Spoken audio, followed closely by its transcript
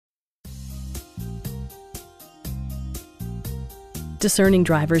Discerning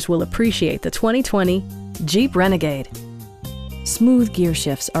drivers will appreciate the 2020 Jeep Renegade. Smooth gear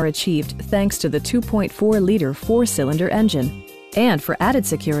shifts are achieved thanks to the 2.4-liter four-cylinder engine. And for added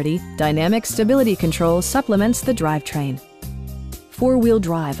security, dynamic stability control supplements the drivetrain. Four-wheel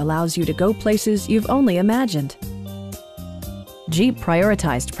drive allows you to go places you've only imagined. Jeep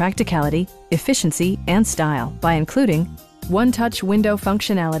prioritized practicality, efficiency, and style by including one-touch window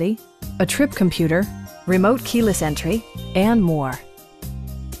functionality, a trip computer, remote keyless entry, and more.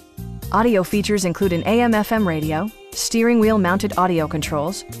 Audio features include an AM/FM radio, steering wheel mounted audio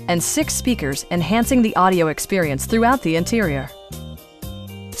controls, and 6 speakers enhancing the audio experience throughout the interior.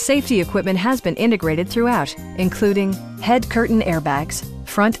 Safety equipment has been integrated throughout, including head curtain airbags,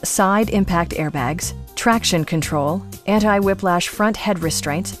 front side impact airbags, traction control, anti-whiplash front head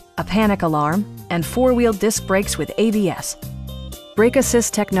restraints, a panic alarm, and 4-wheel disc brakes with ABS. Brake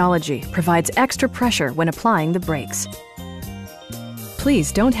Assist technology provides extra pressure when applying the brakes.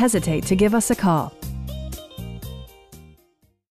 Please don't hesitate to give us a call.